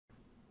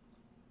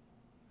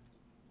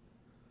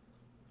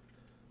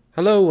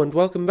Hello and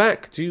welcome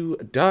back to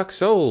Dark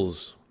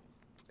Souls.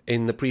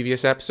 In the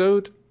previous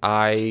episode,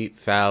 I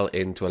fell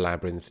into a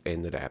labyrinth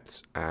in the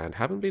depths and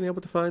haven't been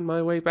able to find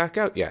my way back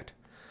out yet.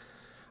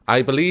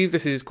 I believe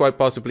this is quite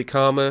possibly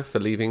karma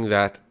for leaving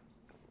that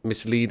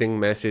misleading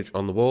message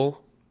on the wall.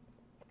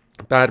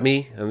 Bad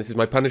me, and this is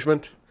my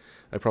punishment.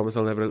 I promise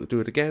I'll never do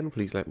it again.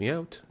 Please let me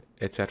out,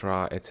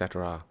 etc.,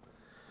 etc.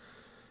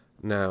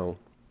 Now,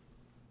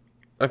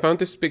 I found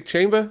this big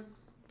chamber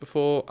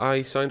before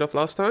I signed off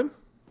last time.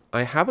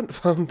 I haven't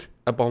found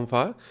a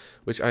bonfire,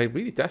 which I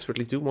really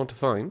desperately do want to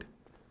find.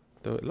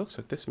 Though it looks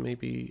like this may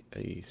be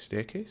a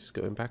staircase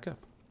going back up.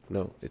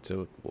 No, it's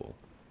a wall.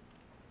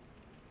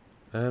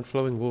 And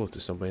flowing water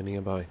somewhere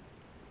nearby.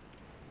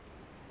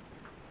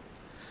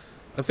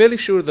 I'm fairly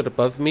sure that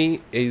above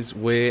me is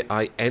where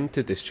I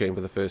entered this chamber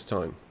the first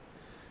time.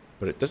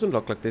 But it doesn't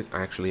look like there's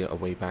actually a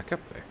way back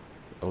up there.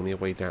 Only a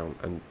way down,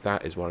 and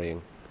that is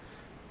worrying.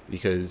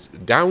 Because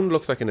down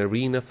looks like an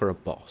arena for a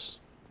boss.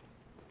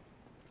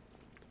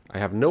 I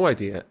have no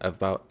idea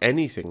about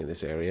anything in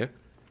this area.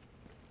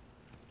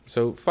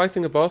 So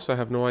fighting a boss, I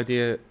have no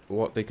idea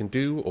what they can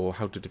do or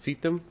how to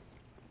defeat them.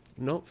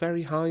 Not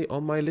very high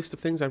on my list of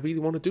things I really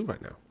want to do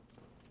right now.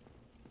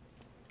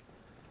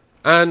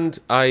 And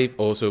I've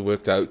also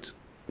worked out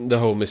the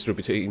whole mystery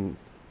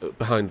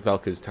behind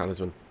Velka's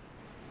talisman.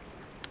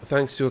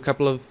 Thanks to a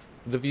couple of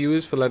the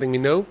viewers for letting me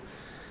know.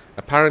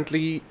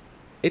 Apparently,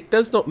 it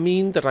does not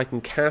mean that I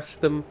can cast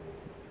them...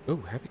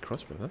 Oh, heavy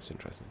crossbow, that's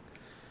interesting.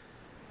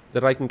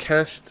 That I can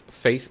cast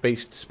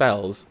faith-based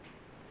spells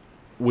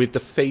with the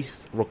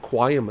faith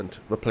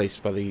requirement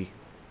replaced by the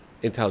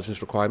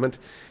intelligence requirement.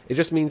 It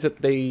just means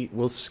that they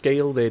will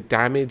scale their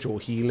damage or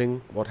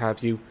healing, what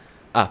have you,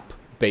 up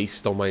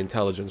based on my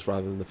intelligence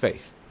rather than the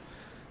faith.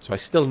 So I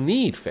still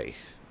need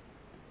faith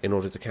in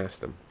order to cast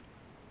them.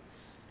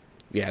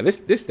 Yeah,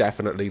 this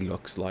definitely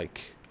looks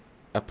like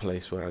a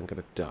place where I'm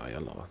going to die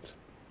a lot.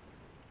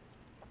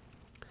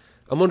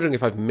 I'm wondering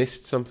if I've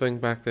missed something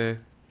back there.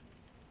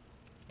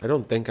 I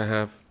don't think I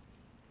have.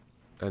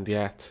 And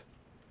yet,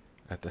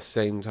 at the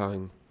same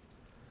time,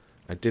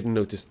 I didn't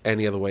notice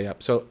any other way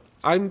up. So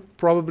I'm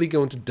probably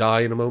going to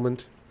die in a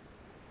moment.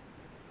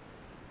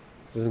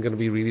 This isn't going to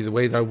be really the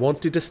way that I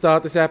wanted to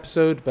start this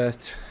episode,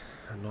 but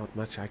not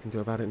much I can do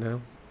about it now.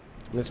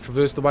 Let's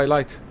traverse the white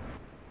light.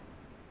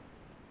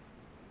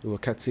 Ooh, a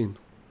cutscene.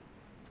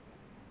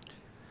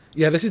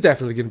 Yeah, this is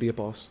definitely going to be a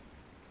boss.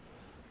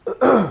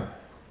 Oh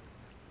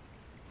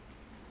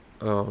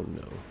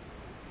no.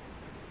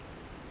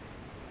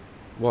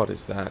 What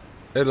is that?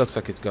 It looks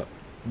like it's got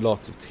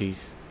lots of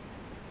teeth.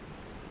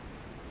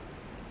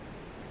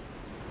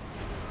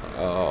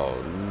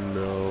 Oh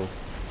no.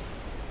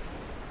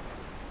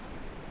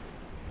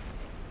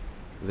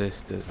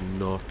 This does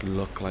not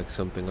look like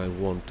something I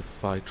want to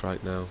fight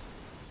right now.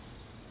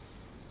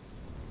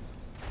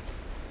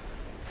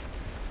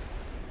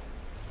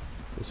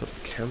 Some sort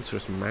of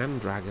cancerous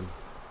man-dragon.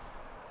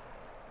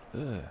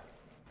 Ugh.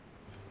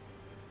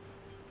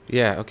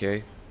 Yeah,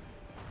 okay.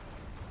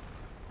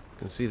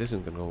 I can see this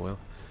isn't going to go well.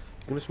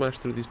 You're going to smash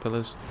through these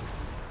pillars?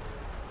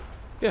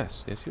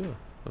 Yes, yes you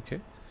are.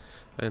 Okay,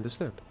 I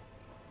understand.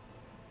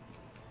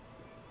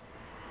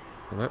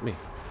 Come at me.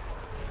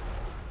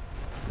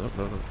 No,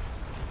 no, no.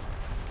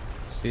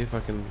 See if I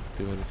can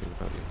do anything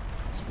about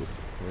you.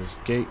 There's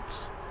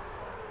gates.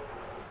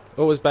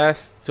 Always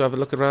best to have a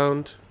look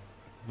around.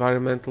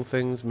 Environmental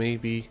things may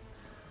be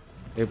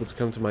able to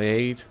come to my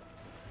aid.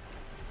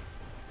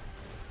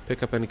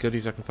 Pick up any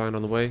goodies I can find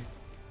on the way.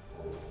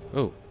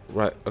 Oh,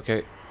 right,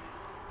 okay.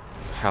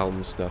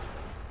 Helm stuff.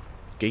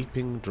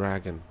 Gaping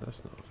dragon.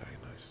 That's not a very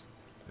nice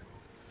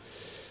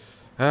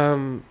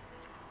thing.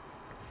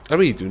 I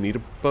really do need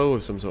a bow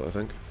of some sort, I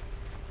think.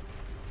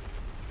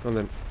 On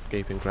then,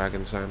 gaping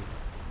dragon Sam.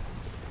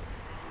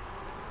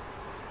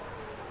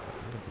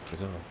 I'm looking for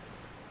his arm.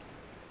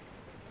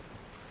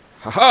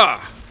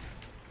 Haha!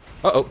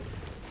 Uh-oh.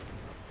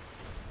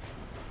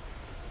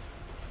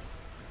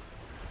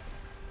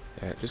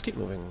 Yeah, just keep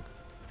moving.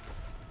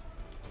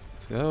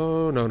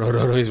 Oh, no, no,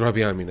 no, no, he's right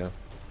behind me now.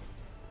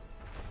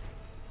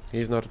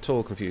 He's not at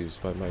all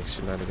confused by my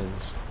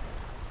shenanigans.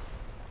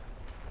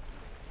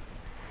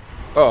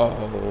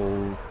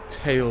 Oh,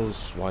 tail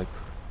swipe.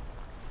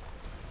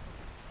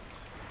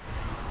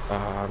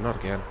 Ah, not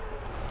again.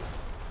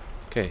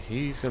 Okay,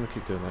 he's gonna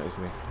keep doing that,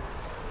 isn't he?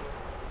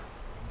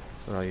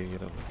 Where are you, you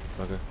little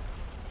bugger?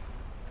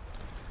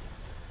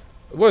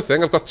 The worst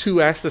thing, I've got 2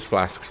 Estus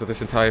flasks for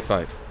this entire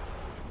fight.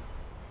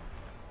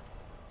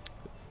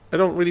 I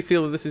don't really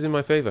feel that this is in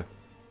my favour.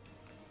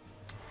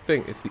 I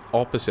think it's the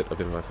opposite of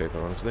in my favour,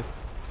 honestly.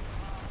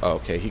 Oh,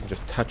 okay, he can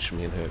just touch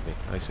me and hurt me.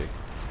 I see.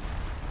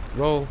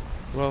 Roll,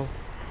 roll.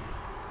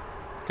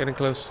 Getting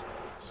close.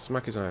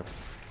 Smack his eye out.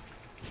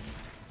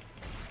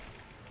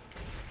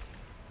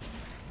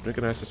 Drink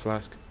an Estus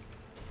flask.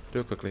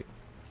 Do it quickly.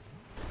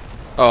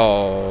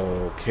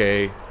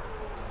 Okay.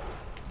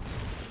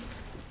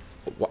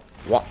 What?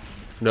 What?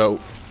 No.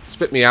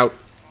 Spit me out.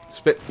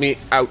 Spit me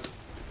out.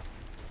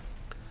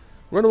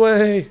 Run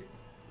away!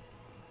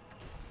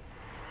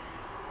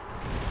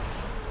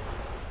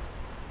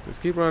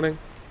 Just keep running.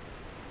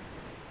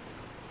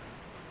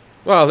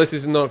 Well, this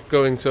is not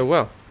going so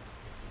well.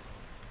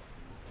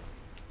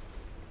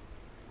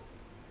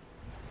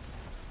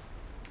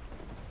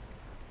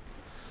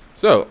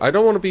 So, I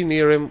don't want to be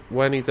near him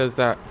when he does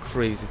that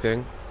crazy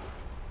thing.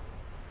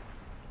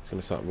 He's going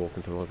to start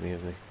walking toward me,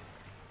 isn't he?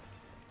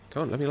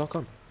 Come on, let me lock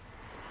on.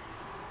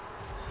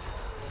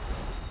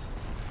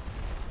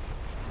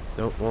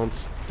 Don't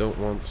want, don't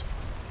want.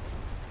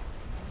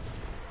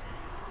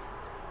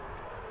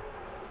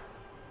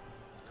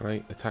 Can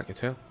I attack your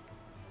tail?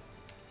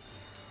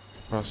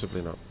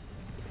 Possibly not.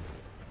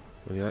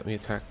 Will you let me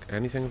attack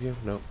anything of you?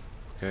 No.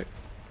 Okay.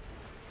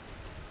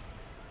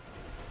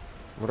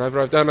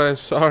 Whatever I've done, I'm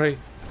sorry.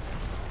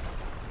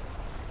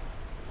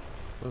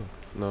 Oh,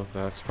 no,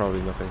 that's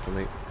probably nothing for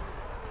me.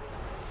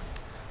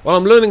 Well,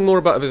 I'm learning more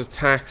about his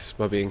attacks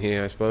by being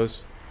here, I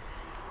suppose.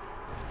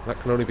 That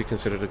can only be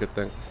considered a good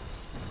thing.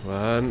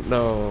 One,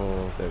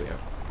 no, there we are.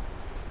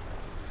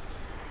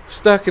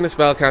 Stuck in a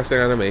spellcasting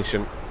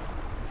animation.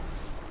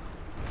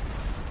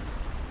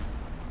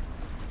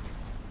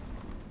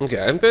 Okay,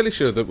 I'm fairly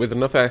sure that with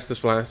enough Estus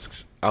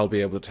flasks, I'll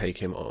be able to take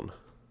him on.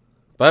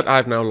 But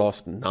I've now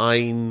lost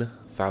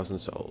 9,000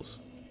 souls.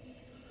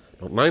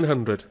 Not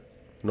 900,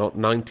 not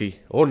 90,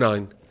 or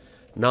 9.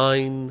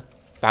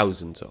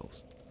 9,000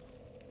 souls.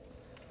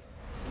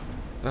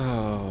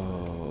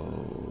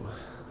 Oh.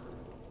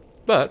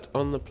 But,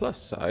 on the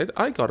plus side,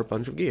 I got a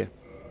bunch of gear.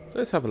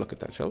 Let's have a look at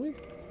that, shall we?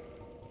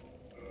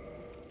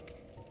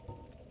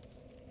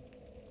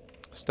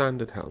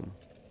 Standard helm.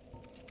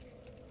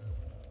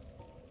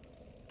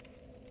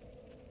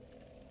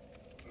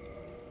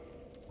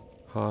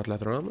 Hard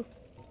leather armor.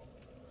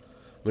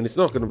 I mean, it's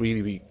not going to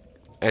really be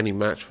any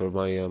match for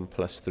my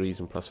 +3s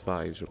and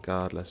 +5s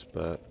regardless,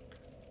 but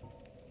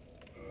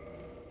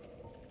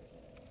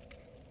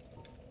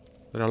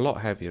they're a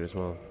lot heavier as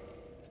well.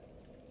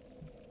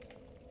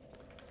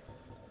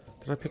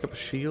 Did I pick up a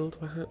shield,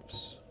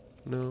 perhaps?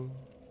 No.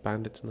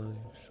 Bandit's knife,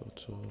 short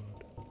sword.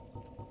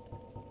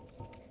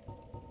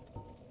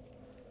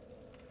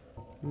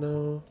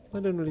 No, I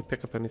didn't really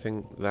pick up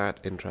anything that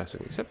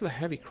interesting, except for the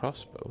heavy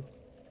crossbow.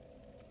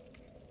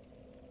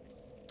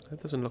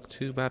 That doesn't look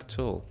too bad at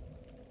all.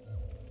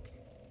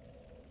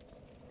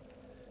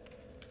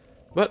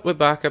 But we're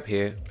back up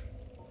here,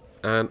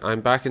 and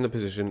I'm back in the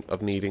position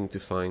of needing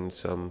to find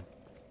some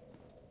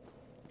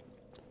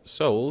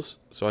souls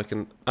so I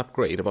can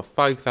upgrade about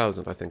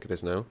 5,000, I think it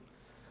is now,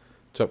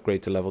 to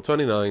upgrade to level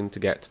 29 to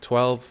get to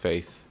 12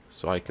 faith,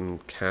 so I can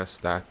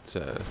cast that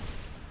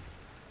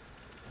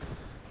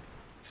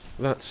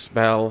that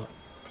spell,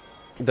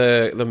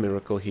 the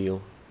miracle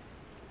heal.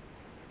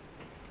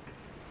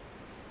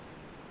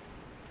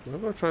 I'm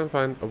going to try and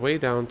find a way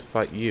down to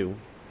fight you,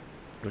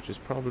 which is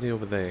probably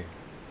over there.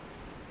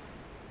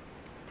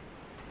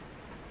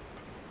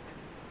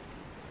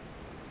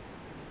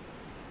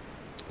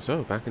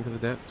 So, back into the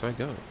depths I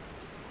go.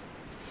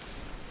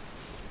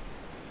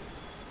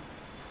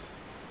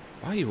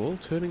 Why are you all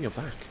turning your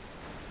back?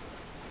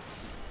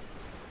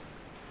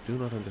 Do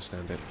not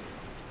understand it.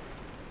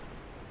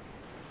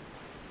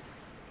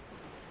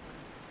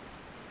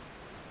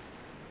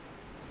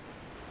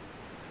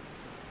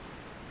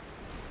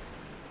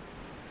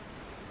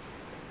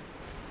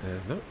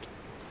 Note.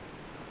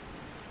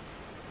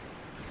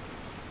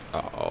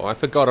 Oh, I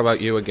forgot about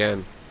you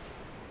again.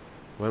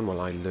 When will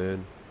I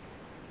learn?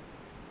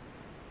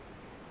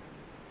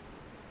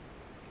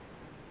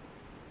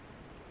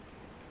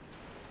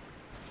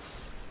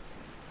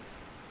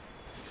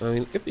 I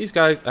mean, if these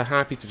guys are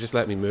happy to just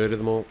let me murder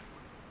them all,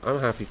 I'm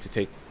happy to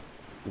take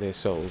their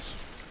souls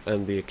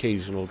and the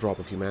occasional drop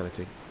of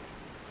humanity.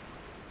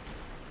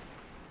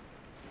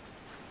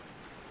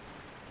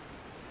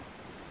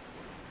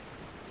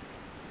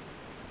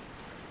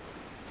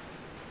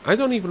 I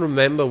don't even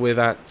remember where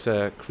that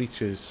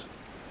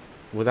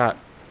where that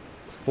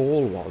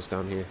fall was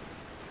down here.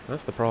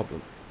 That's the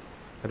problem.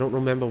 I don't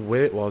remember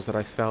where it was that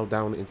I fell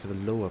down into the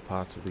lower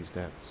parts of these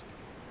depths.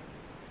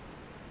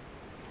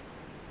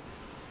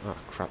 Ah,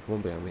 crap,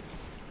 one behind me.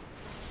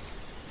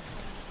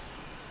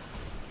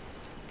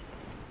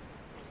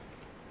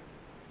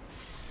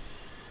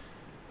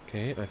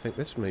 Okay, I think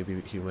this may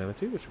be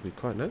humanity, which would be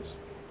quite nice.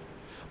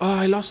 Oh,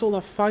 I lost all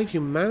that 5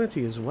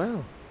 humanity as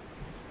well.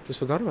 Just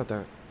forgot about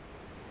that.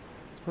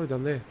 It's probably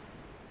down there.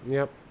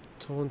 Yep,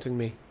 taunting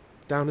me.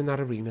 Down in that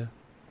arena.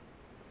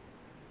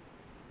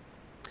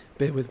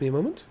 Bear with me a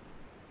moment.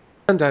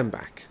 And I'm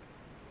back.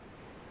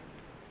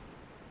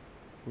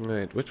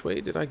 Right, which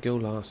way did I go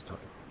last time?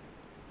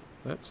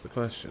 That's the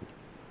question.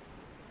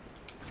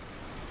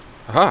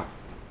 Aha!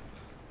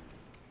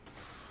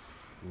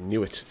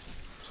 Knew it.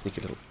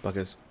 Sneaky little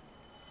buggers.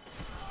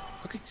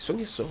 Okay, swing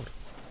your sword.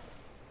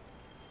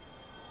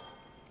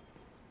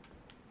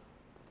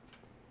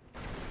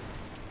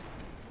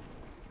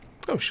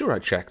 Oh, sure, I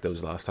checked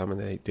those last time and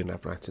they didn't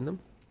have rats in them.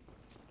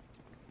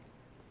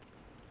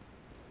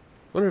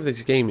 Wonder if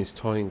this game is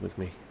toying with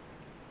me.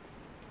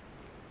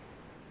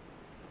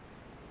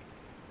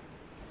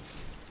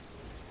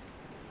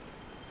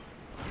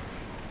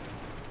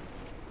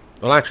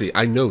 Well, actually,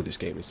 I know this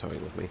game is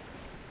toying with me.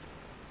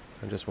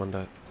 I just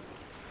wonder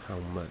how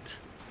much.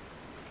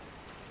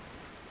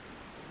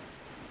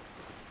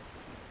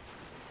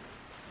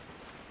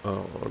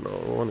 Oh no,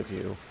 one of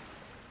you.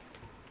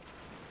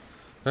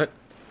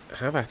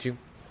 Have at you.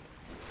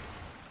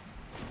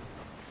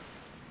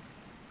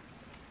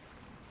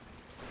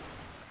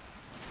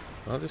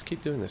 I'll just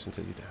keep doing this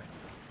until you die.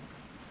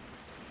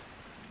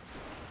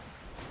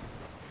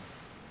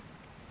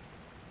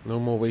 No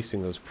more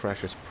wasting those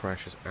precious,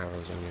 precious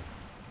arrows on you.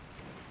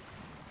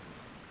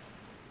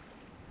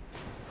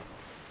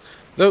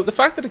 Though, the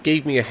fact that it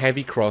gave me a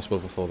heavy crossbow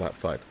before that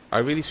fight, I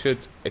really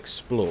should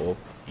explore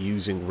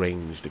using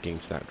ranged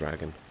against that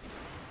dragon.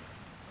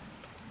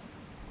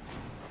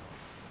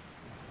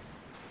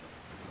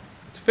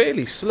 It's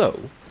fairly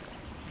slow.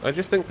 I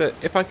just think that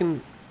if I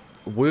can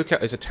work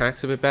out his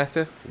attacks a bit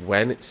better,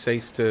 when it's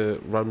safe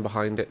to run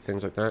behind it,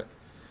 things like that,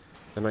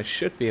 then I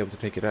should be able to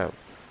take it out.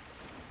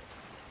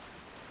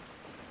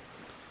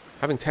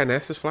 Having 10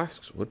 Estus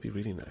flasks would be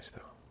really nice,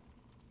 though.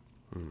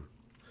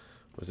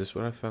 Was this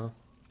where I fell?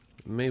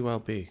 It may well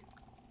be.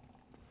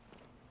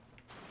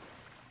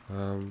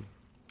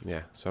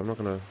 Yeah. So I'm not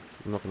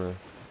gonna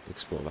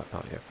explore that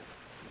part yet.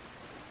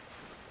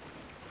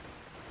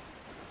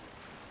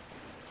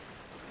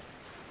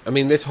 I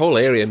mean, this whole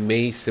area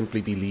may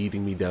simply be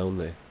leading me down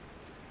there,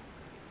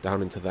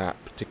 down into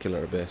that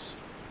particular abyss.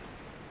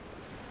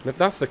 And if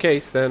that's the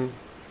case, then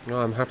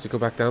I'm happy to go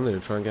back down there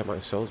and try and get my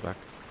souls back.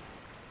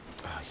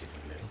 Oh, you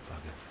little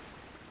bugger.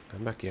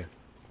 Come back here.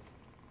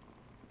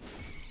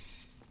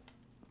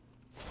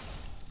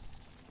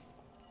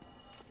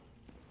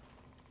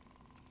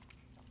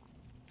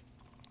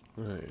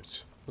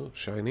 Right. Oh,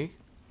 shiny.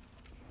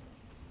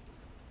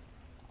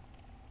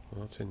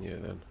 What's in here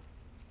then?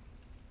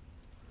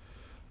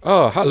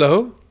 Oh,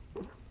 hello.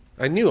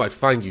 I knew I'd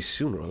find you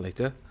sooner or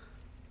later.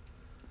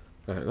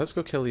 Alright, let's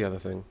go kill the other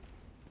thing.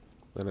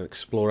 Then I'll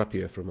explore up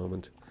here for a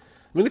moment.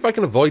 I mean, if I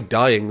can avoid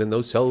dying, then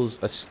those cells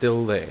are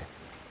still there.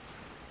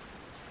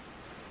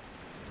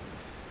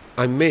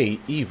 I may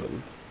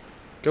even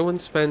go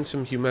and spend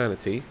some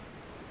humanity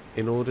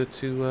in order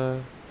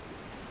to,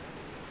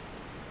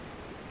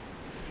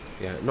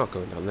 yeah, not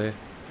going down there.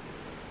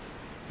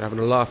 You're having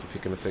a laugh if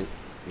you're going to think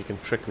you can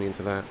trick me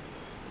into that.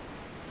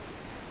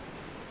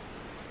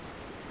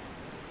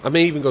 I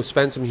may even go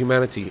spend some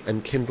humanity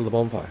and kindle the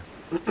bonfire.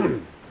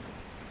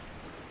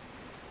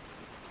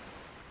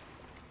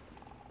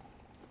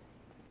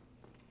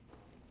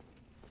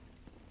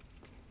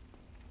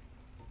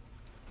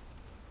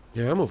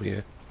 Yeah, I'm over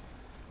here.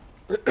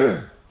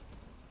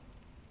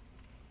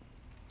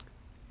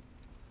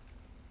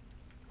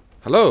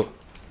 Hello?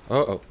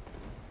 Uh-oh.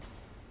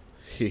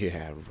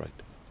 Yeah, right.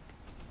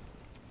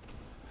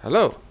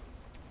 Hello?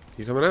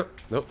 You coming out?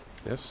 Nope.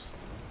 Yes.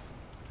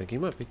 I think he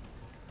might be.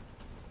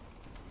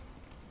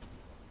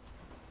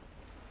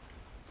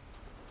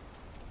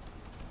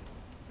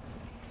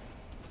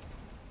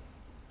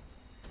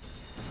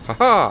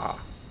 Haha!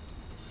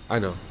 I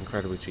know,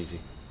 incredibly cheesy.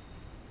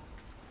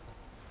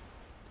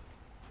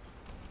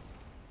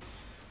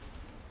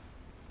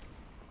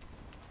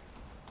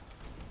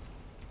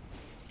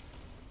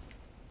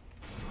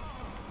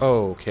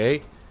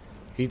 Okay.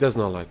 He does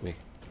not like me.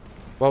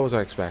 What was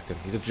I expecting?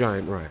 He's a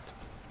giant rat.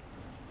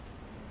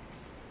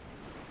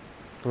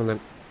 Come on then.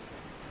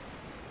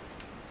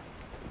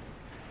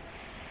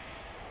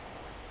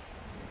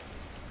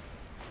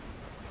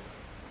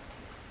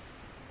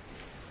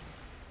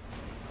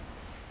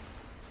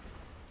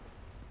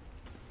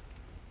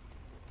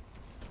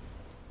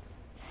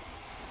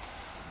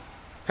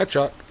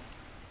 Headshot.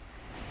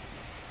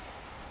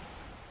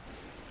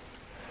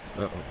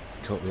 Uh-oh.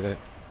 Caught me there.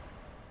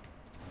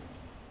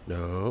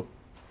 No.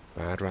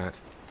 Bad rat.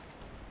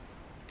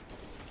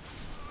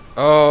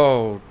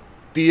 Oh,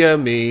 dear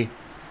me.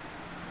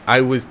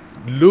 I was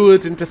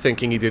lured into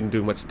thinking he didn't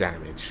do much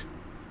damage.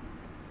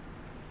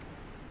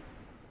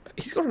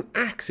 He's got an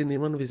axe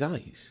in one of his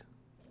eyes.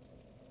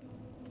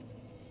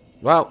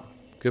 Well,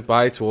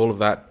 goodbye to all of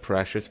that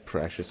precious,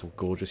 precious and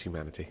gorgeous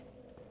humanity.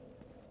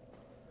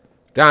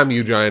 Damn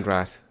you, giant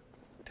rat.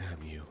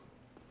 Damn you.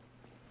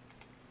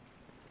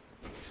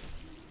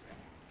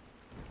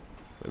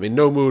 I'm in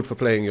no mood for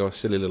playing your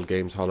silly little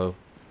games, Hollow.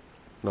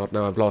 Not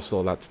now I've lost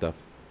all that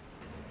stuff.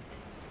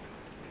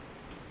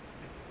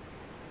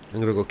 I'm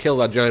going to go kill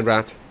that giant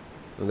rat.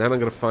 And then I'm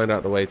going to find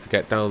out a way to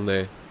get down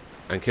there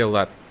and kill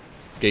that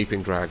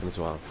gaping dragon as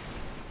well.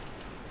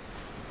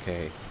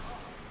 Okay.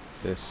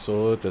 This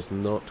sword does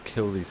not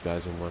kill these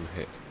guys in one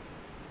hit.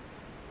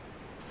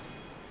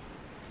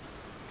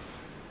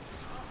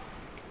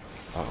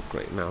 Oh,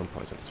 great. Now I'm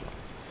poisoned as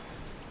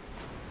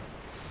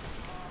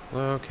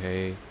well.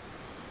 Okay.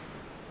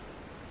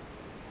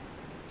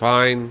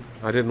 Fine.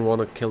 I didn't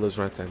want to kill those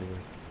rats anyway.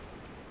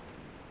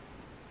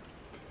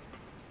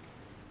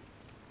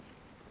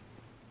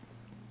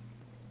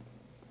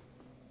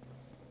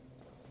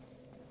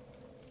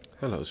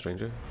 Hello,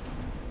 stranger.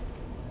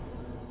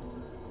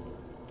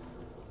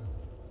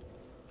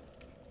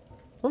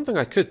 One thing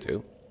I could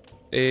do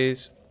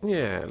is,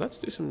 yeah, let's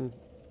do some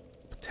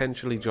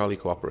potentially jolly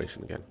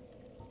cooperation again.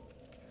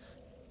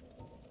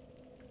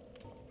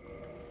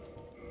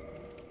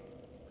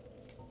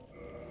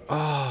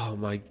 Oh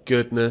my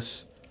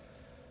goodness.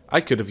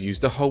 I could have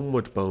used a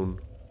homeward bone.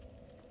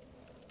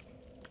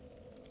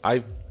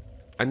 I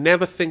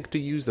never think to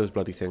use those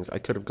bloody things. I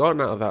could have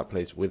gotten out of that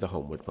place with a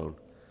homeward bone.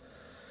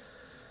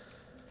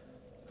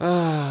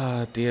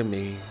 Ah, dear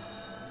me.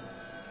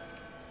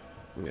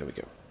 There we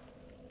go.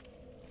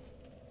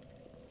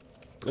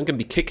 I'm going to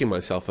be kicking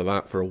myself for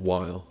that for a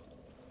while.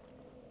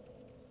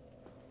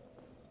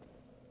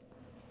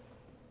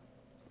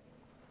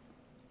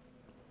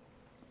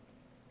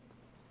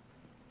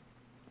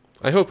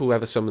 I hope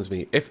whoever summons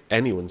me, if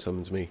anyone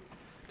summons me,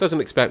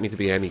 doesn't expect me to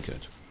be any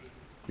good.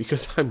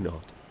 Because I'm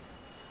not.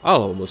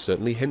 I'll almost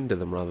certainly hinder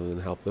them rather than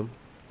help them.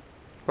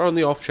 Or on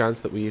the off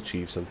chance that we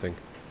achieve something.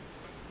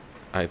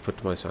 I've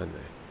put my sign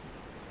there.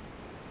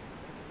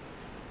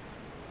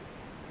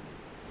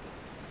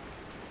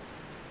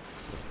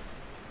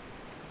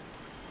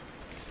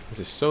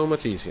 This is so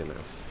much easier now.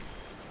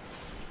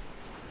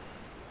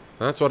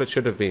 That's what it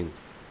should have been.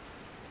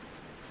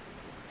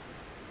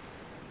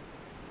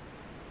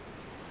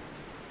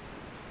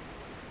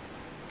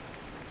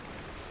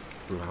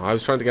 I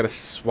was trying to get a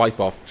swipe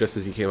off just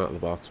as he came out of the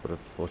box, but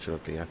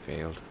unfortunately I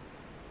failed.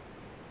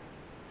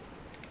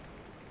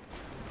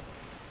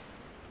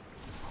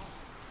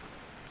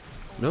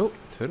 No,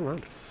 turn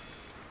around.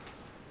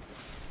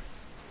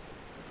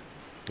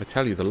 I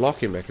tell you, the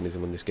lock-in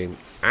mechanism in this game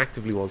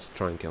actively wants to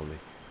try and kill me.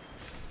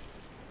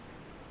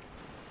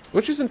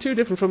 Which isn't too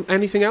different from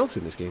anything else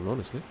in this game,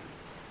 honestly.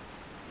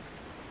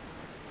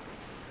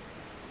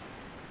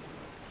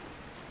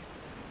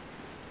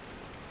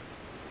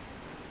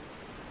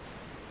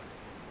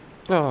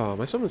 Oh,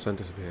 my summon sign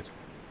disappeared.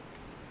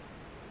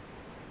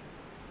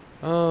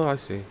 Oh, I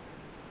see.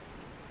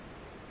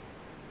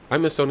 I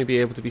must only be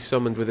able to be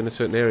summoned within a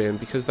certain area, and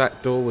because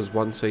that door was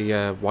once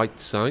a white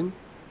sign,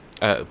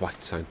 a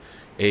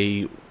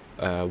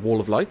wall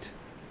of light,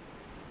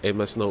 it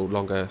must no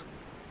longer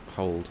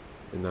hold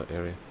in that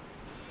area.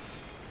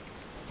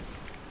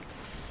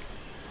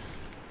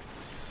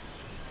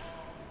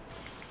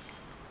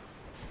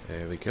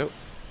 There we go.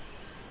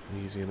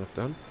 Easy enough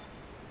done.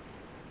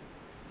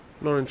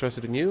 Not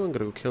interested in you. I'm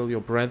going to go kill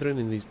your brethren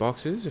in these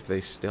boxes, if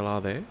they still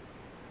are there.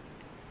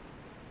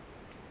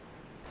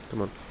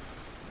 Come on.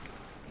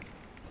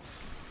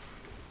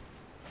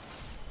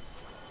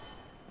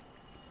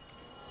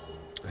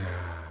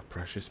 Ah,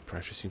 precious,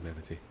 precious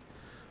humanity.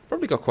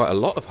 Probably got quite a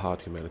lot of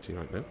hard humanity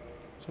right now.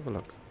 Let's have a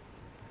look.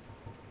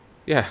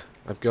 Yeah,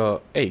 I've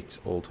got 8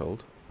 all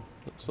told.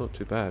 That's not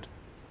too bad.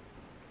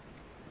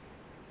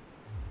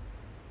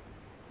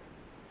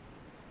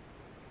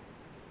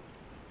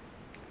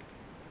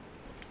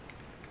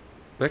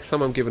 Next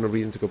time I'm given a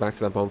reason to go back to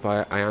that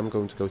bonfire, I am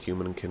going to go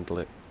human and kindle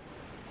it.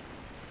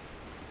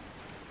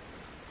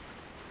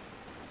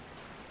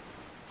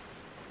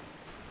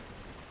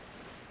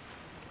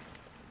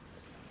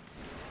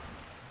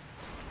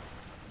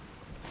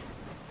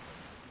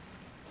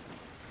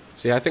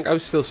 See, I think I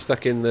was still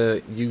stuck in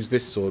the use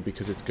this sword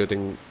because it's good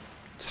in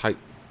tight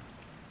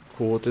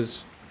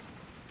quarters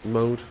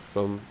mode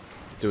from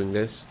doing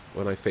this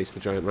when I face the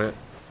giant rat.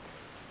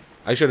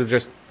 I should have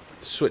just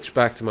switched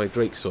back to my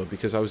Drake sword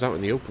because I was out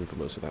in the open for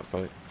most of that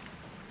fight.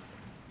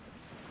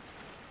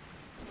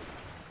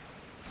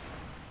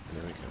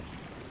 There we go.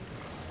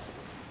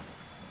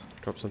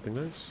 Drop something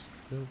nice?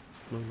 No,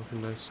 no,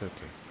 nothing nice? Okay.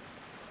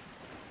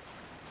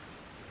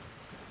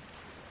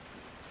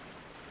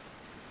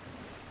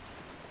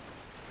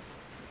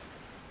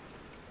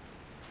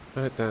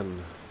 Right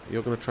then,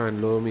 you're going to try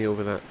and lure me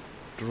over that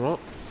drop.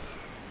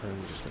 I'm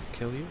just going to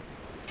kill you.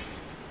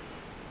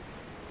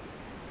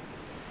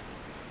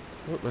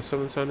 Oh, my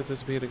summon sign has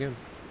disappeared again.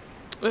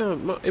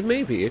 It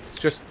may be. It's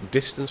just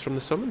distance from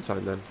the summon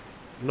sign then.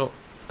 Not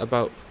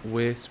about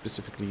where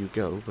specifically you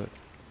go, but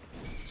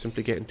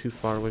simply getting too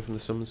far away from the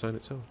summon sign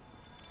itself.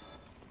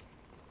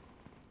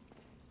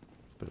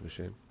 It's a bit of a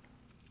shame.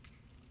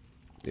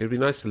 It would be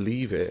nice to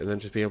leave it and then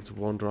just be able to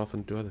wander off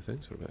and do other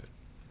things for a bit.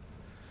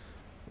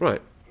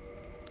 Right.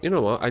 You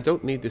know what? I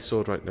don't need this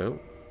sword right now.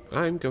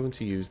 I'm going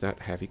to use that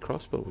heavy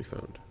crossbow we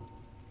found.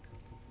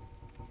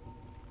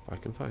 If I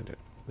can find it.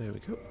 There we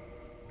go.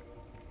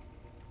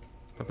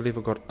 I believe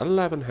I've got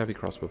 11 heavy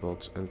crossbow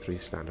bolts and 3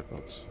 standard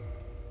bolts.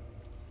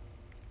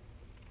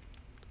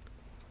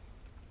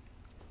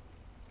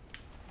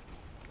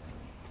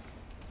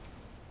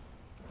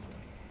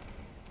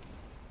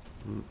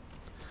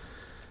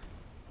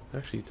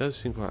 Actually, it does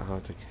seem quite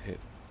hard to hit.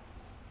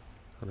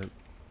 And then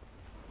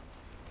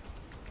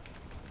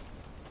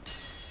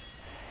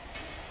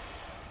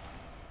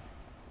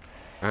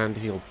and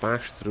he'll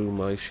bash through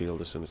my shield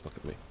as soon as look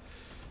at me.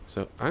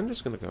 So I'm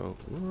just going to go...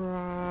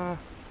 Rah.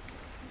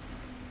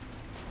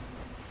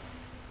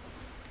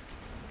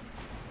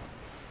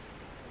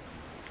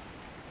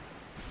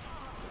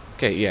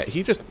 Okay, yeah,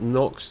 he just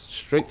knocks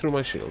straight through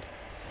my shield.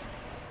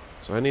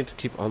 So I need to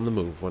keep on the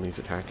move when he's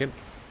attacking.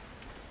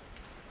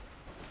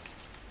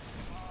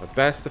 My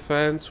best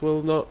defense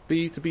will not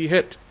be to be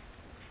hit.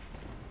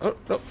 Oh,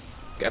 no.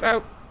 Get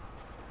out.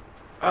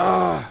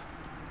 Ah.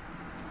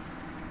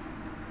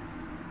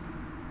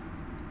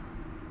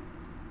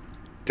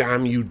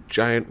 Damn you,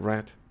 giant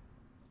rat.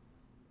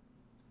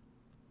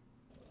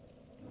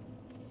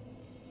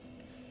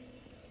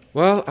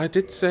 Well, I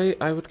did say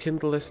I would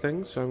kindle this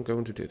thing, so I'm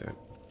going to do that.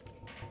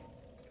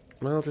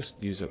 I'll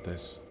just use up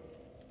this.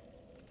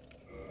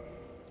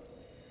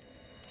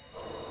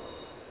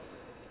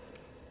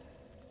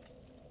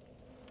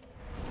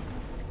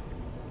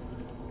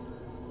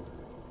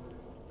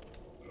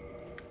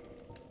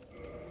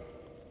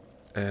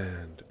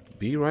 And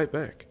be right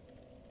back.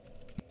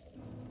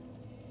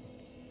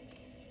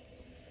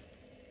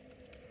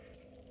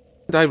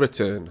 And I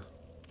return.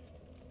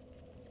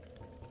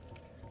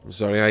 I'm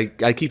sorry,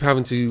 I keep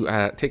having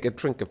to take a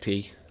drink of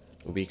tea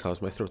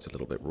because my throat's a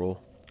little bit raw.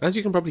 As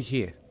you can probably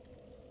hear.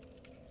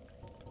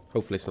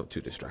 Hopefully it's not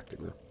too distracting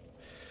though.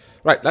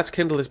 Right, let's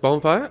kindle this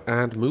bonfire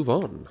and move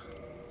on.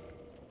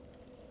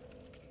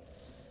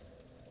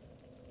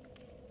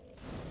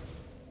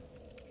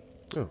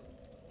 Oh.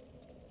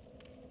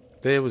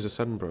 There was a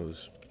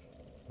Sunbros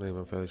name,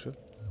 I'm fairly sure.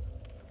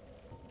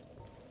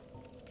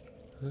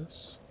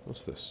 Yes?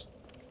 What's this?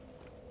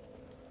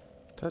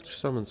 Touch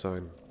summon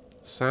sign.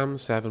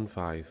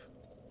 Sam75.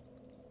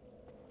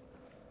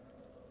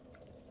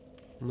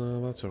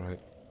 No, that's alright.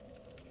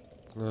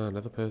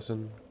 Another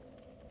person.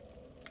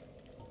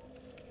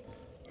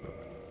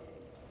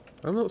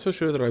 I'm not so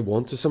sure that I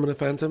want to summon a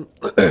phantom.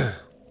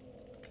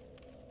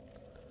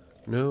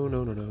 No,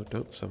 no, no, no.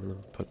 Don't summon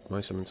them. Put my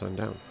summon sign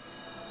down.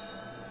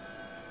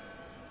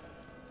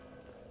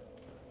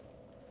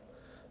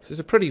 This is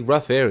a pretty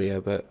rough area,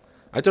 but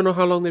I don't know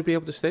how long they'd be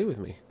able to stay with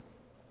me.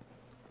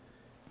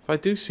 If I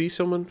do see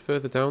someone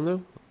further down,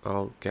 though,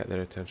 I'll get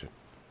their attention.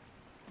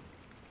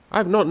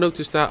 I've not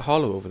noticed that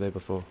hollow over there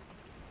before.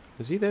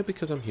 Is he there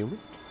because I'm human?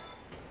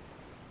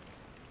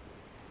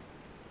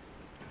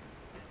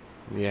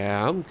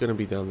 Yeah, I'm going to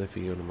be down there for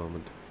you in a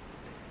moment.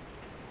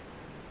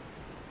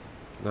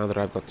 Now that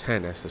I've got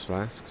 10 Estus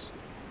flasks,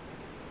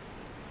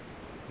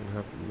 I'm going to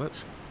have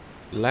much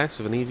less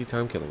of an easy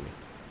time killing me.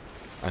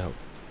 I hope.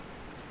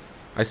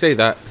 I say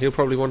that, he'll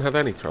probably won't have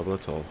any trouble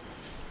at all.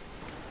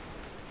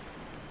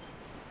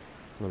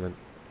 Well then,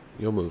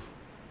 you'll move.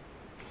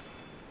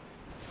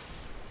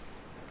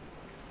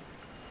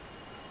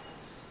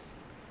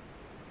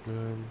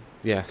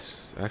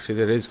 Yes, actually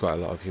there is quite a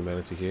lot of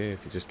humanity here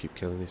if you just keep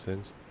killing these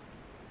things.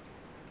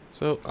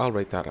 So, I'll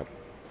rate that up.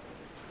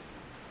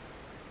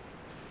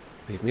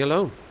 Leave me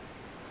alone.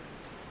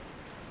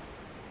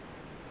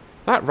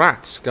 That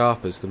rat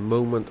scarpers the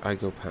moment I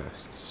go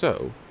past,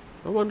 so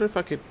I wonder if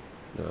I could...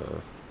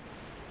 No,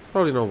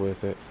 probably not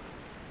worth it.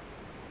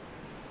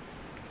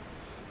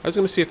 I was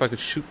going to see if I could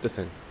shoot the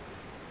thing.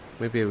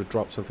 Maybe it would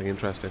drop something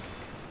interesting.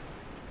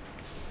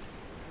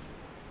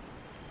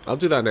 I'll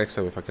do that next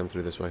time if I come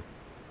through this way.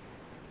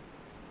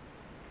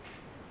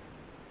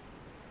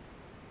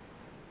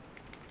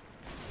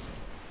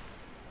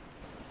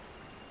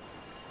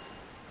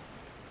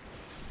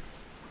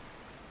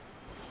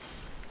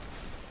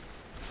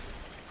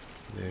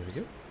 There we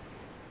go.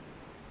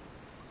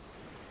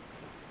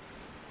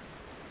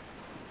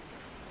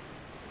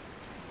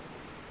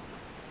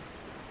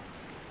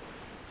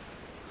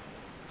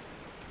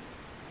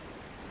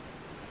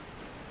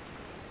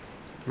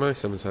 My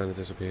summon sign has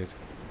disappeared.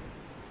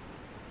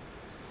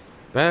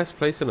 Best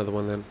place another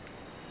one then.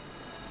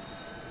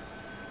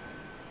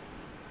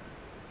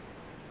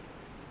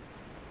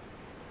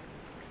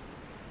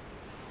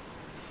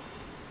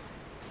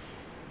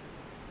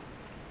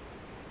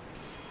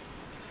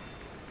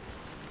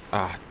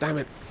 Ah, damn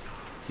it.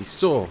 He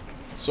saw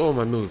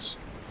my moves.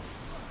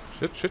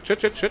 Shit, shit,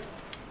 shit, shit, shit.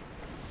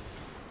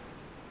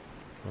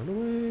 Run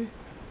away.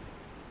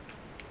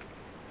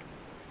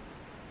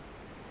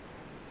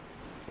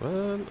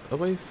 Run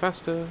away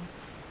faster.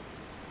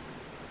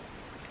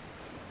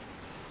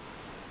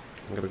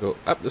 I'm gonna go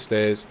up the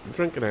stairs,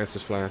 drink an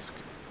Estus flask.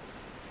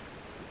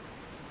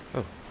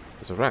 Oh,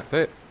 there's a rat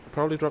there.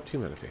 Probably dropped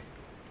humanity.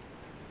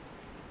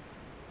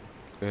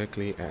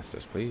 Quickly,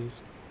 Estus,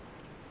 please.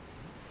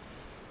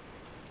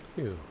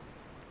 Phew.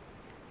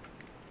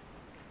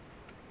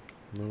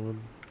 No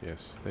one?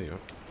 Yes, there you are.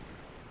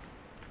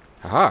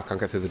 Haha, can't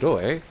get through the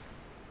door, eh?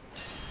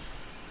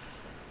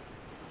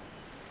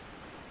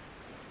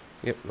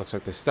 Yep, looks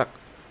like they're stuck.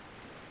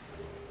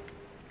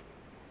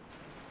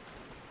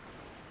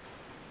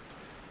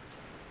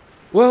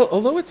 Well,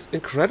 although it's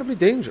incredibly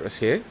dangerous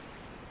here,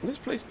 this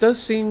place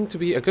does seem to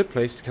be a good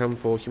place to come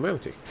for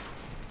humanity.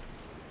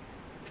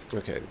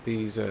 Okay,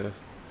 these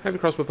heavy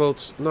crossbow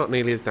bolts, not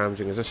nearly as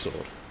damaging as a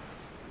sword.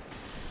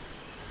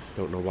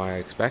 Don't know why I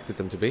expected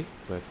them to be,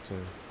 but...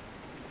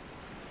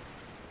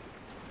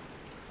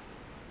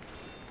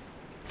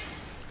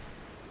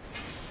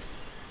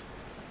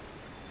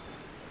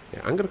 yeah,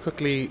 I'm going to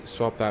quickly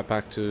swap that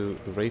back to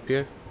the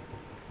rapier.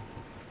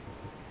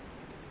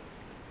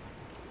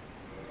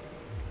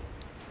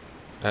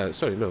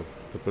 Sorry, no.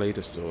 The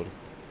Blader sword.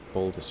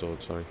 Boulder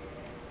sword, sorry.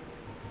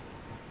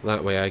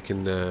 That way I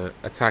can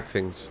attack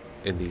things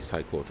in these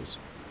tight quarters.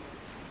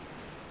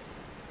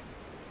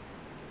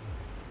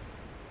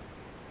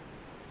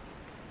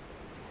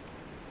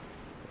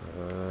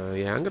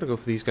 Yeah, I'm gonna go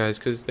for these guys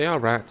because they are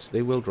rats.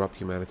 They will drop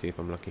humanity if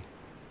I'm lucky.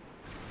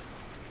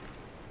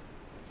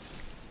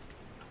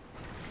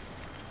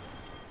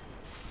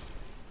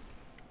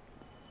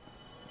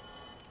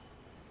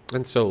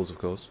 And souls, of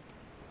course.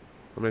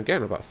 I mean,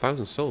 again, about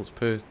 1,000 souls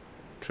per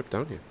trip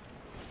down here.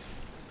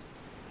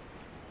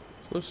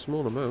 It's no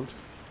small amount.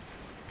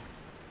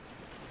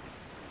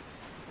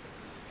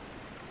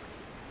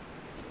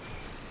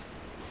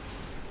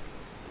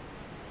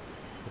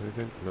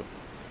 Anything? No.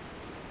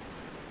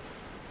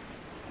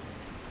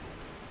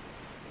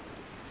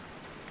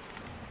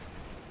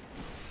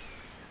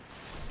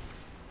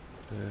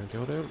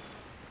 Go down.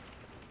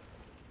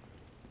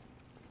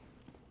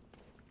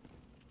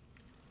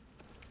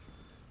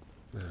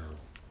 Now.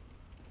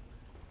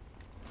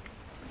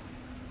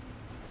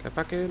 Get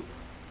back in.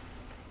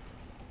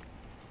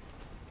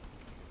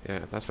 Yeah,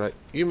 that's right.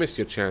 You missed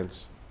your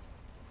chance.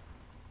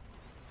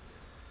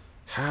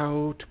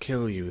 How to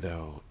kill you,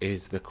 though,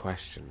 is the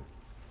question.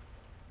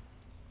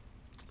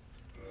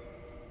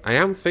 I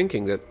am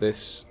thinking that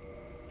this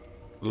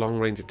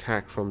long-range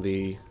attack from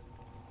the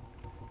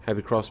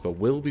heavy crossbow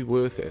will be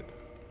worth it.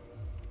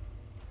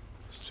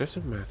 It's just a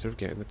matter of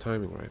getting the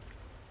timing right.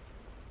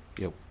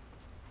 Yo.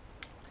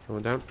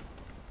 Coming down.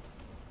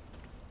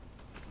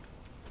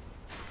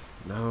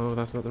 No,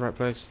 that's not the right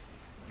place.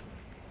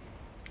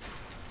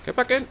 Get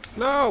back in!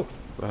 No!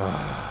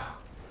 Ah.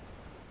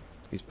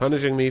 He's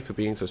punishing me for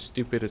being so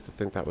stupid as to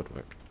think that would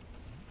work.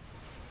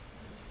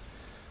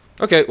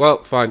 Okay,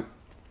 well, fine.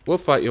 We'll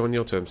fight you on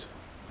your terms.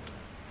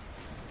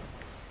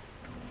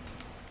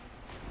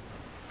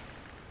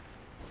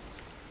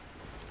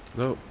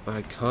 No,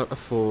 I can't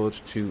afford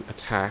to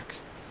attack.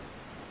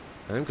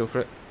 And go for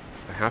it.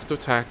 I have to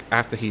attack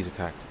after he's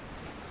attacked.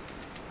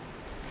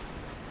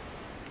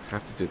 I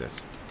have to do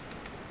this.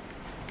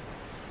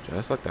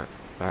 Just like that.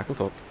 Back and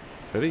forth.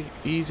 Pretty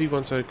easy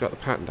once I've got the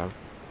pattern down.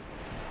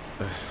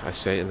 I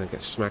say it and then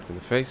get smacked in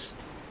the face.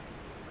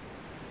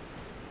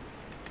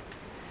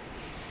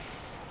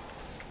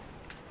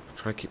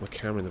 Try to keep my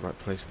camera in the right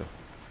place, though.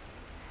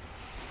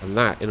 And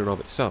that, in and of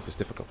itself, is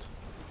difficult.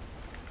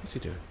 What's he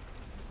doing?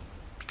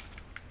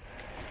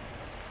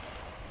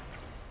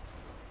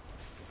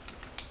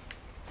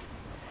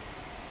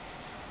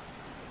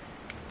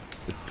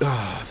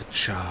 The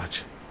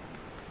charge.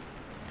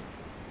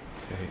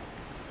 Okay,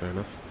 fair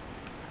enough.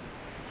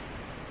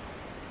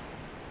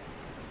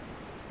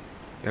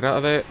 Get out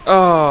of there.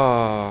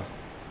 Oh!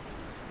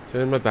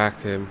 Turn my back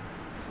to him.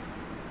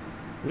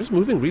 I'm just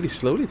moving really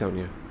slowly down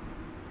here.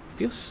 I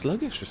feel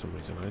sluggish for some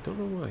reason. I don't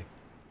know why.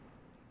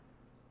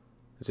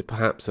 Is it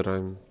perhaps that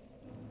I'm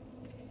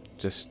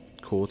just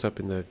caught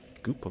up in the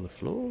goop on the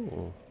floor?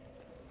 Or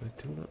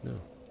I do not know.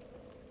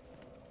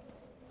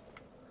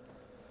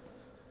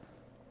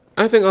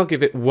 I think I'll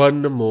give it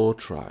one more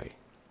try.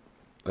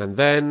 And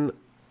then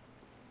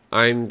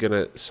I'm going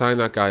to sign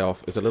that guy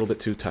off as a little bit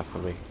too tough for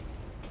me.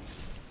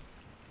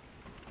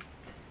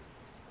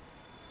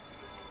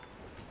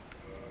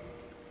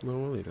 No,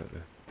 we'll leave that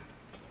there.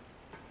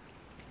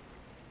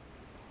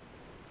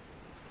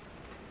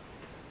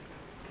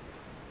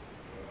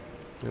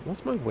 Yeah,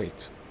 what's my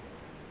weight?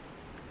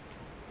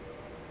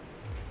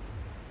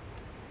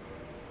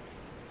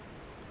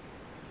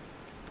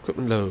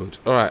 Equipment load.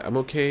 Alright, I'm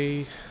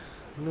okay.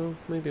 No,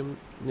 maybe I'm...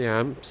 Yeah,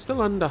 I'm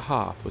still under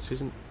half, which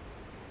isn't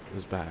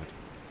as bad.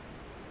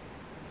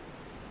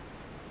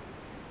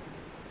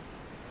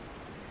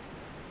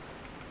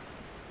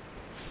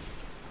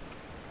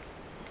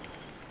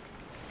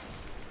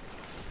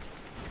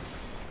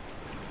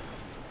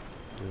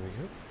 There we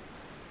go.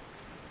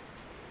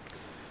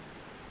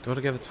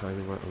 Gotta get the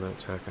timing right on that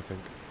attack, I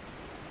think.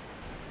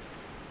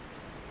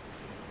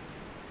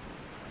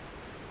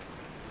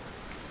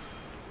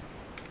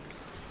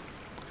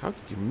 How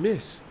did you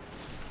miss?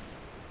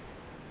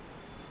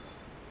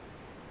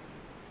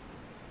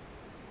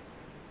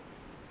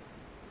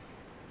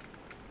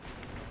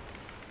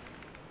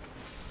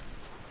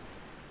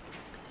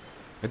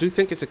 I do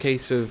think it's a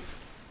case of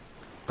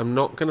I'm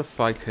not going to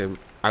fight him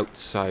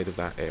outside of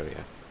that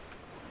area.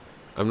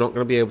 I'm not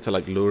going to be able to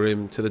like lure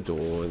him to the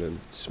door and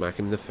then smack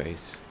him in the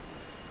face.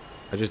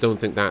 I just don't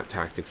think that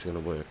tactic's going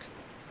to work.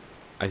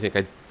 I think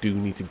I do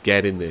need to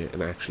get in there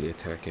and actually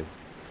attack him.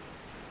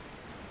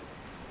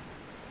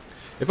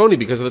 If only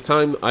because of the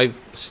time I've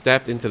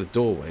stepped into the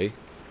doorway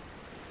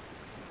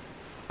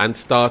and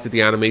started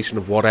the animation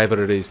of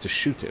whatever it is to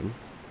shoot him,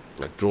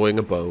 like drawing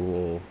a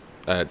bow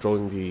or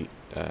drawing the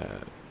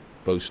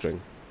bowstring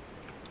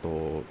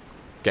or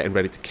getting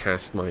ready to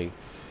cast my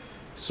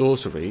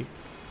sorcery,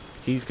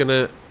 he's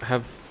gonna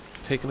have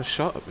taken a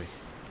shot at me.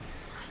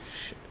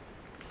 Shit.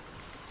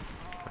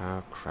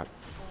 Oh crap.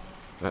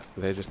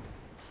 They're just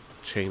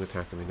chain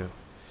attacking me now.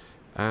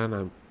 And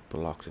I'm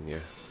blocked in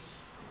here.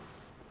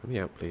 Let me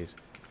out, please.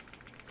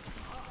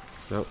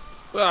 No.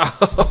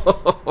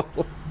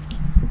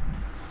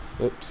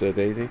 Oops,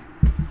 daisy.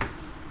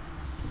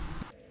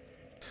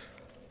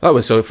 That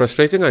was so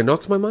frustrating, I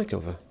knocked my mic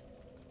over.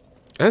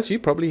 As you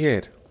probably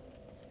heard.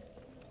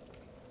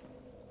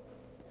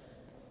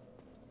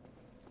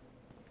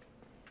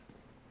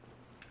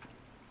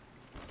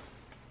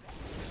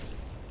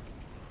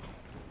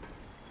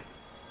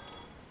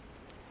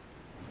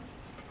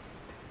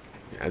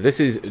 Yeah,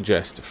 this is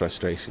just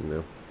frustration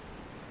now.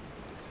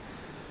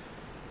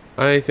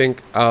 I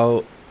think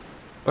I'll,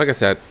 like I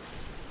said,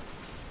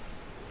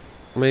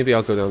 maybe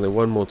I'll go down there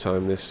one more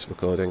time this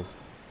recording,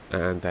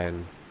 and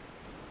then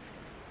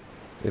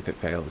if it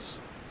fails,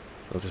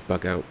 I'll just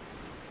bug out.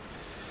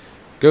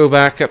 Go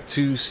back up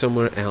to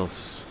somewhere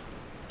else.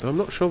 Though I'm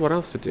not sure what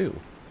else to do.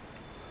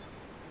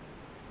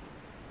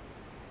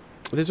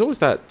 There's always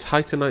that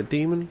Titanite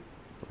demon.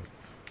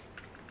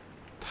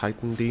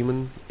 Titan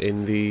demon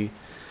in the...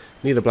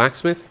 near the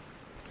blacksmith.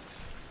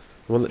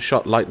 The one that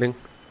shot lightning.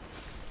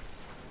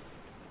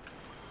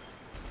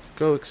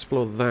 Go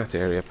explore that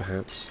area,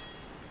 perhaps.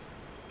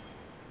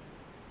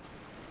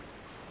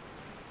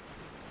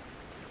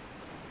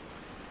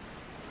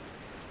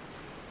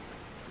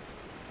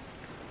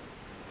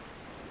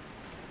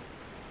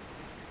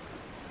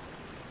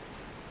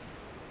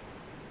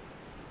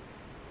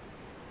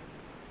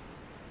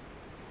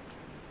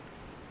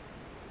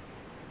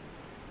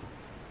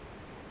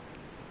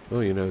 Oh,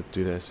 you know,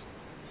 do this.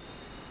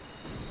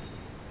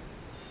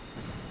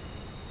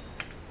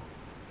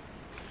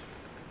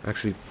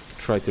 Actually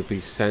try to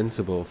be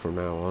sensible from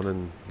now on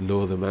and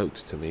lure them out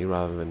to me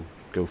rather than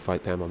go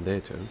fight them on their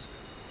terms.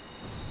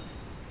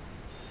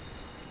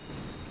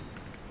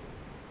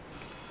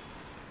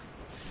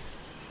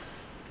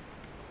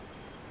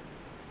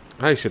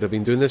 I should have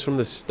been doing this from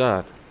the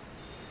start.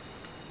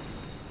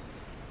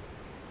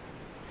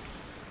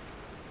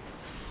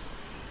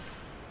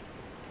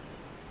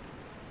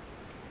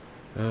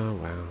 Oh,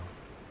 wow.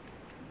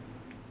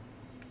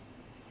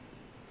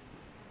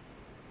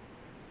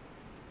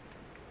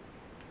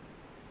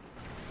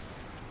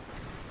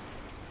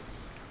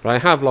 But I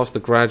have lost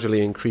the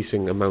gradually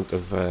increasing amount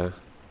of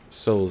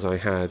souls I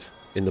had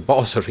in the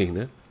boss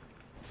arena.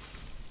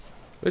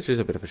 Which is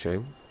a bit of a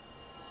shame.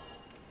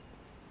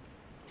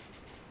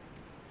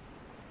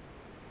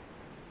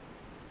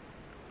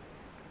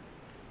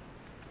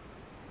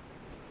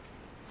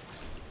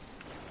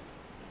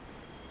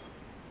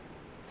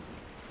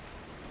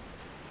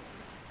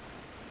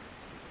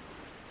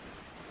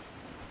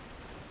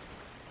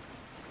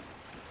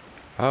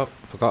 Oh,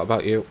 forgot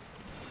about you.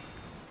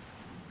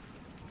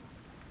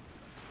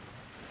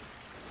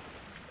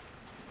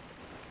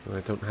 I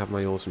don't have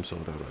my awesome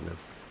sword out right now.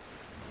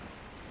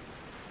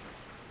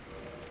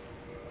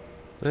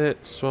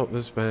 Let's swap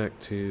this back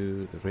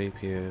to the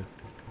rapier.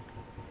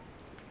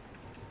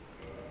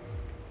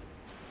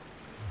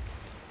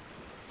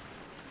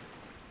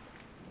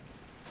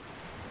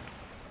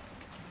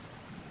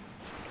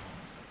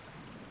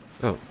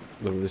 Oh,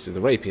 no, this is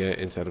the rapier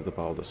instead of the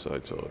Baldur's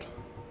side sword.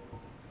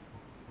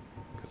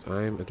 Because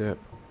I'm a derp.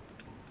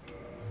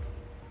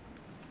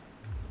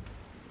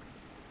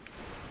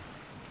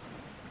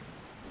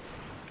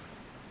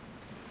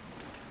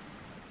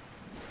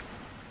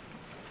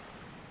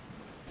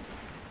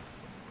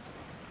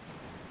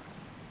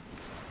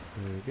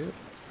 There we go.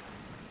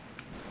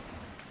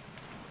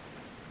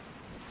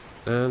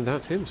 And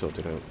that's him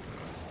sorted out.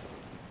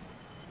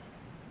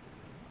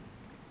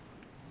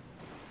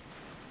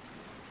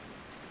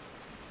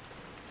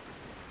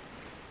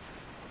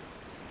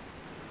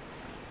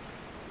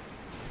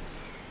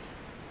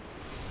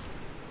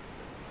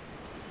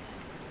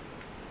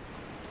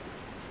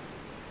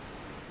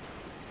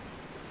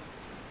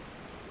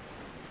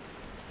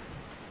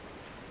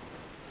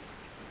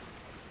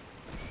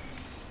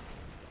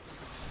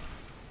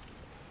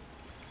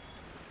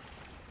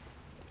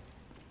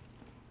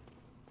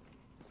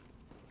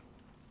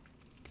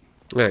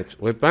 Right,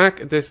 we're back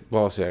at this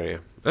boss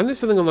area. And there's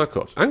something on that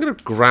corpse. I'm going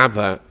to grab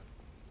that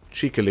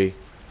cheekily.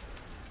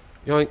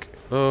 Yoink.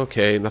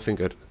 Okay, nothing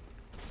good.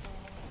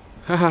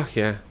 Haha,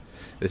 yeah.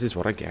 This is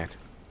what I get.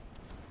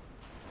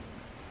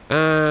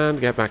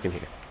 And get back in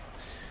here.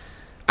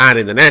 And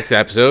in the next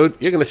episode,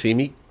 you're going to see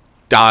me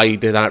die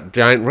to that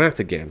giant rat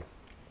again.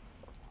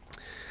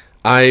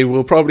 I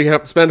will probably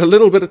have to spend a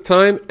little bit of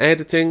time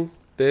editing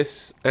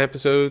this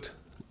episode,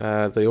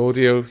 the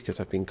audio, because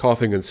I've been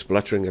coughing and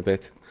spluttering a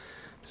bit.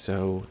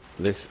 So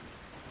this,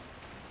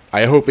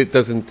 I hope it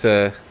doesn't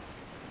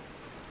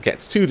get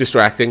too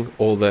distracting,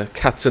 all the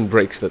cuts and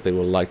breaks that they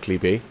will likely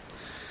be.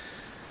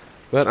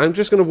 But I'm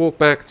just going to walk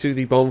back to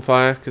the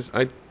bonfire, because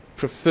I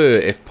prefer,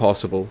 if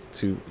possible,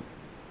 to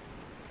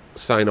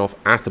sign off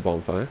at a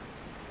bonfire.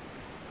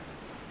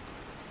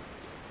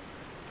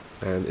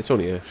 And it's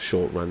only a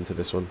short run to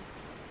this one.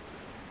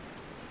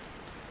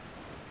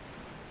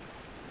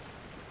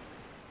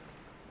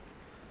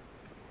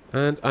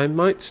 And I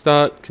might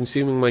start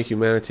consuming my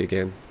humanity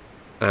again.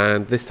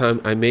 And this time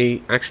I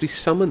may actually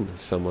summon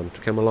someone to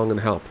come along and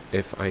help,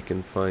 if I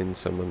can find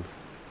someone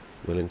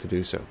willing to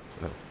do so.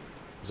 Oh,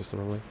 is this the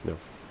wrong way? No.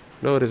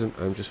 No, it isn't.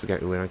 I'm just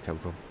forgetting where I come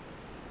from.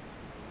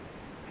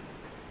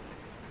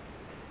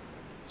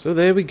 So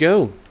there we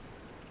go.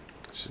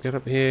 Just get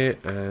up here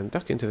and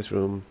duck into this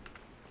room.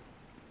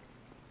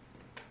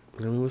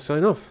 And we will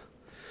sign off.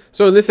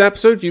 So in this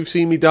episode, you've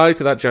seen me die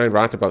to that giant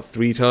rat about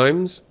 3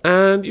 times.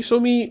 And you saw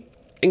me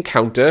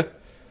encounter,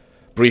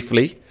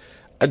 briefly,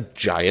 a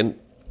giant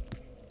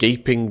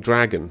gaping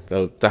dragon,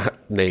 though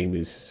that name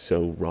is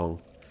so wrong.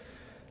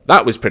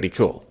 That was pretty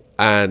cool,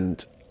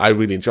 and I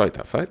really enjoyed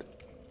that fight.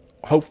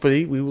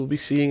 Hopefully we will be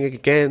seeing it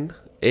again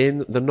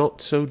in the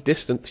not so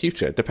distant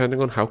future,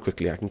 depending on how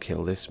quickly I can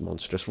kill this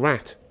monstrous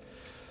rat.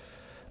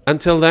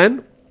 Until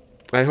then,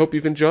 I hope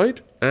you've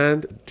enjoyed,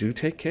 and do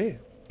take care.